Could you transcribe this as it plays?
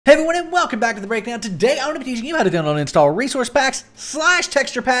Hey everyone, and welcome back to the breakdown. Today I'm going to be teaching you how to download and install resource packs /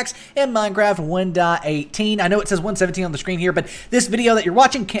 texture packs in Minecraft 1.18. I know it says 1.17 on the screen here, but this video that you're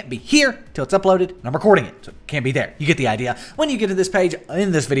watching can't be here till it's uploaded, and I'm recording it, so it can't be there. You get the idea. When you get to this page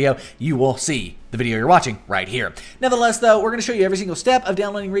in this video, you will see the video you're watching right here. Nevertheless, though, we're going to show you every single step of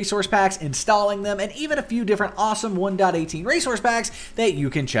downloading resource packs, installing them, and even a few different awesome 1.18 resource packs that you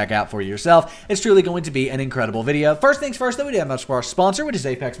can check out for yourself. It's truly going to be an incredible video. First things first, though, we do have much for our sponsor, which is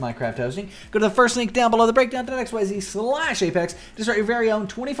Apex Minecraft Hosting. Go to the first link down below the breakdown.xyz/Apex to start your very own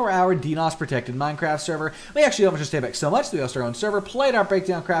 24-hour DDoS Protected Minecraft server. We actually don't just Apex so much, so we host our own server,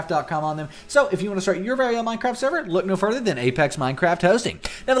 play.breakdowncraft.com on them. So if you want to start your very own Minecraft server, look no further than Apex Minecraft Hosting.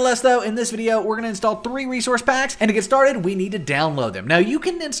 Nevertheless, though, in this video, we're going to install 3 resource packs, and to get started, we need to download them. Now, you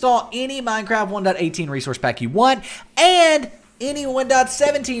can install any Minecraft 1.18 resource pack you want, and any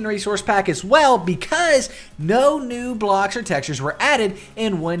 1.17 resource pack as well, because no new blocks or textures were added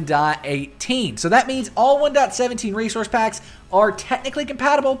in 1.18. So that means all 1.17 resource packs are technically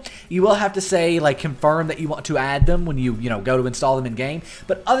compatible. You will have to say, like, confirm that you want to add them when you go to install them in game.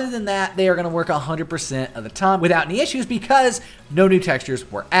 But other than that, they are going to work 100% of the time without any issues because no new textures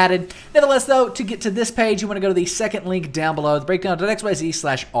were added. Nevertheless, though, to get to this page, you want to go to the second link down below, the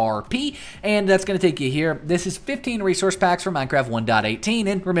breakdown.xyz/RP, and that's going to take you here. This is 15 resource packs for Minecraft 1.18,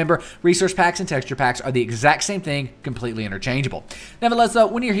 and remember, resource packs and texture packs are the exact same thing, completely interchangeable. Nevertheless, though,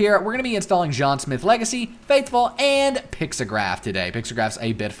 when you're here, we're going to be installing John Smith Legacy, Faithful, and Pixagraph today. Pixagraph's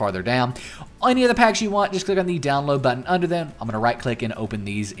a bit farther down. Any other packs you want, just click on the download button under them. I'm going to right click and open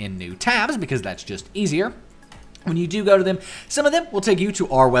these in new tabs because that's just easier. When you do go to them, some of them will take you to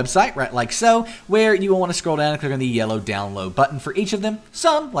our website, right like so, where you will want to scroll down and click on the yellow download button for each of them.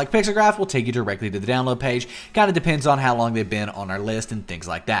 Some, like Pixagraph, will take you directly to the download page. Kind of depends on how long they've been on our list and things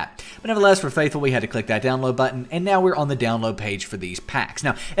like that. But nevertheless, for Faithful, we had to click that download button, and now we're on the download page for these packs.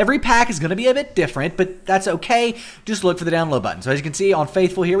 Now, every pack is going to be a bit different, but that's okay. Just look for the download button. So as you can see on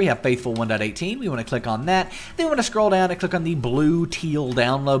Faithful here, we have Faithful 1.18. We want to click on that. Then we want to scroll down and click on the blue teal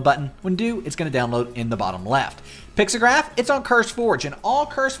download button. When due, it's going to download in the bottom left. Pixagraph, it's on CurseForge, and all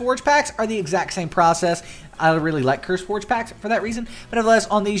CurseForge packs are the exact same process. I really like CurseForge packs for that reason, but nevertheless,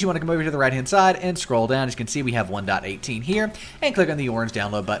 on these, you want to come over to the right-hand side and scroll down. As you can see, we have 1.18 here, and click on the orange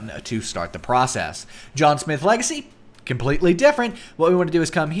download button to start the process. John Smith Legacy, completely different. What we want to do is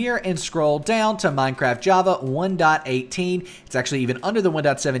come here and scroll down to Minecraft Java 1.18. It's actually even under the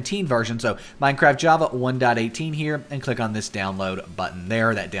 1.17 version, so Minecraft Java 1.18 here, and click on this download button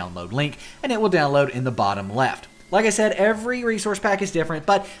there, that download link, and it will download in the bottom left. Like I said, every resource pack is different,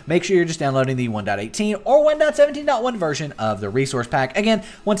 but make sure you're just downloading the 1.18 or 1.17.1 version of the resource pack. Again,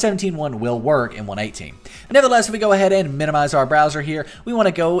 1.17.1 will work in 1.18. Nevertheless, if we go ahead and minimize our browser here, we want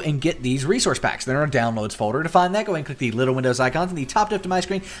to go and get these resource packs. They're in our downloads folder. To find that, go ahead and click the little Windows icons in the top left of my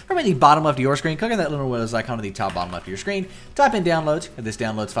screen, or in the bottom left of your screen. Click on that little Windows icon in the top bottom left of your screen. Type in downloads, get this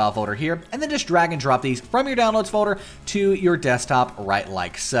downloads file folder here, and then just drag and drop these from your downloads folder to your desktop right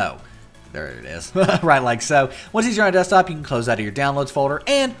like so. There it is, right like so. Once these are on our desktop, you can close out of your downloads folder,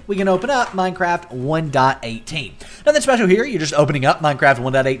 and we can open up Minecraft 1.18. Nothing special here, you're just opening up Minecraft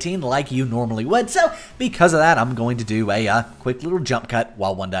 1.18 like you normally would, so because of that, I'm going to do a quick little jump cut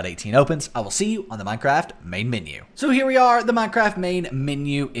while 1.18 opens. I will see you on the Minecraft main menu. So here we are, the Minecraft main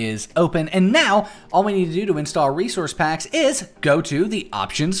menu is open, and now all we need to do to install resource packs is go to the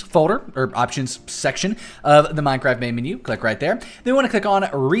options folder, or options section of the Minecraft main menu, click right there. Then we want to click on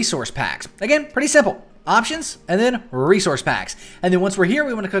resource packs. Again, pretty simple. Options, and then resource packs. And then once we're here,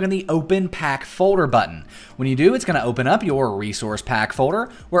 we want to click on the open pack folder button. When you do, it's going to open up your resource pack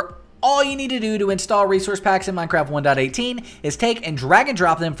folder, where all you need to do to install resource packs in Minecraft 1.18 is take and drag and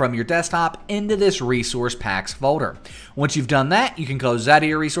drop them from your desktop into this resource packs folder. Once you've done that, you can close out of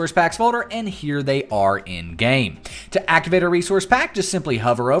your resource packs folder, and here they are in game. To activate a resource pack, just simply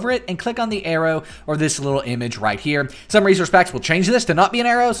hover over it and click on the arrow or this little image right here. Some resource packs will change this to not be an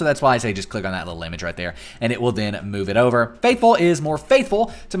arrow, so that's why I say just click on that little image right there, and it will then move it over. Faithful is more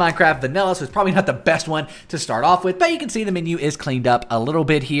faithful to Minecraft Vanilla, so it's probably not the best one to start off with, but you can see the menu is cleaned up a little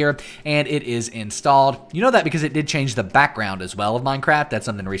bit here, and it is installed. You know that because it did change the background as well of Minecraft. That's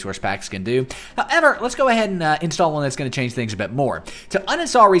something resource packs can do. However, let's go ahead and install one that's going to change things a bit more. To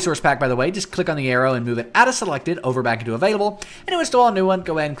uninstall a resource pack, by the way, just click on the arrow and move it out of selected over back into available. And to install a new one,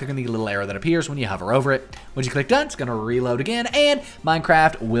 go ahead and click on the little arrow that appears when you hover over it. Once you click done, it's going to reload again, and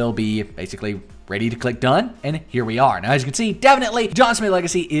Minecraft will be basically ready to click done, and here we are. Now, as you can see, definitely John Smith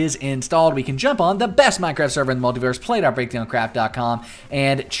Legacy is installed. We can jump on the best Minecraft server in the multiverse, play.breakdowncraft.com,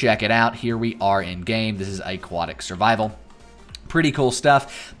 and check it out. Here we are in game. This is aquatic survival. Pretty cool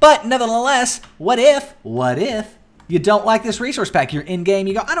stuff. But nevertheless, what if you don't like this resource pack. You're in game,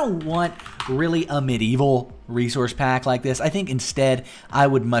 you go, I don't want really a medieval resource pack like this. I think instead I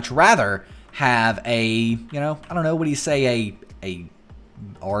would much rather have a, you know, I don't know, what do you say, a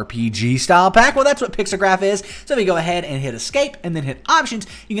RPG style pack. Well, that's what Pixograph is. So if you go ahead and hit escape and then hit options,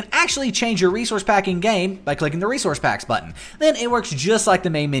 you can actually change your resource pack in game by clicking the resource packs button. Then it works just like the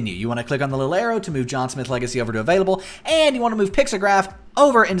main menu. You want to click on the little arrow to move John Smith Legacy over to available, and you want to move Pixograph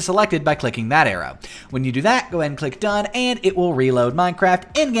over into selected by clicking that arrow. When you do that, go ahead and click done, and it will reload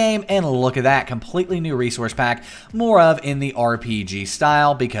Minecraft in game. And look at that, completely new resource pack, more of in the RPG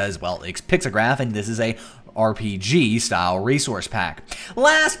style because, well, it's Pixograph and this is a RPG style resource pack.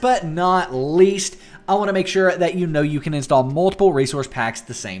 Last but not least, I want to make sure that you know you can install multiple resource packs at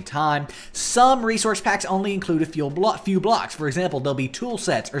the same time. Some resource packs only include a few blocks. For example, there'll be tool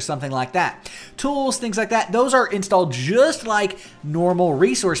sets or something like that. Tools, things like that, those are installed just like normal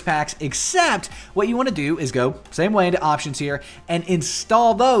resource packs, except what you want to do is go same way into options here and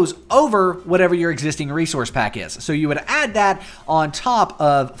install those over whatever your existing resource pack is. So you would add that on top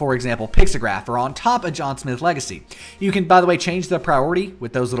of, for example, Pixograph, or on top of John Smith Legacy. You can, by the way, change the priority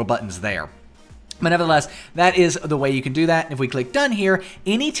with those little buttons there. But nevertheless, that is the way you can do that. If we click done here,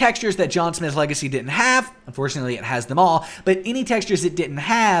 any textures that John Smith Legacy didn't have, unfortunately it has them all, but any textures it didn't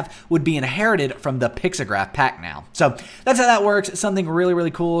have would be inherited from the Pixograph pack now. So that's how that works. Something really, really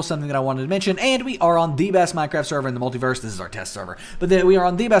cool, something that I wanted to mention. And we are on the best Minecraft server in the multiverse. This is our test server. But we are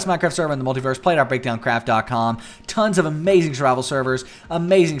on the best Minecraft server in the multiverse, play.breakdowncraft.com. Tons of amazing survival servers,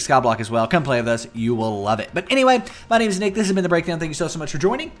 amazing Skyblock as well. Come play with us. You will love it. But anyway, my name is Nick. This has been The Breakdown. Thank you so much for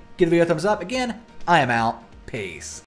joining. Give the video a thumbs up. Again, I am out. Peace.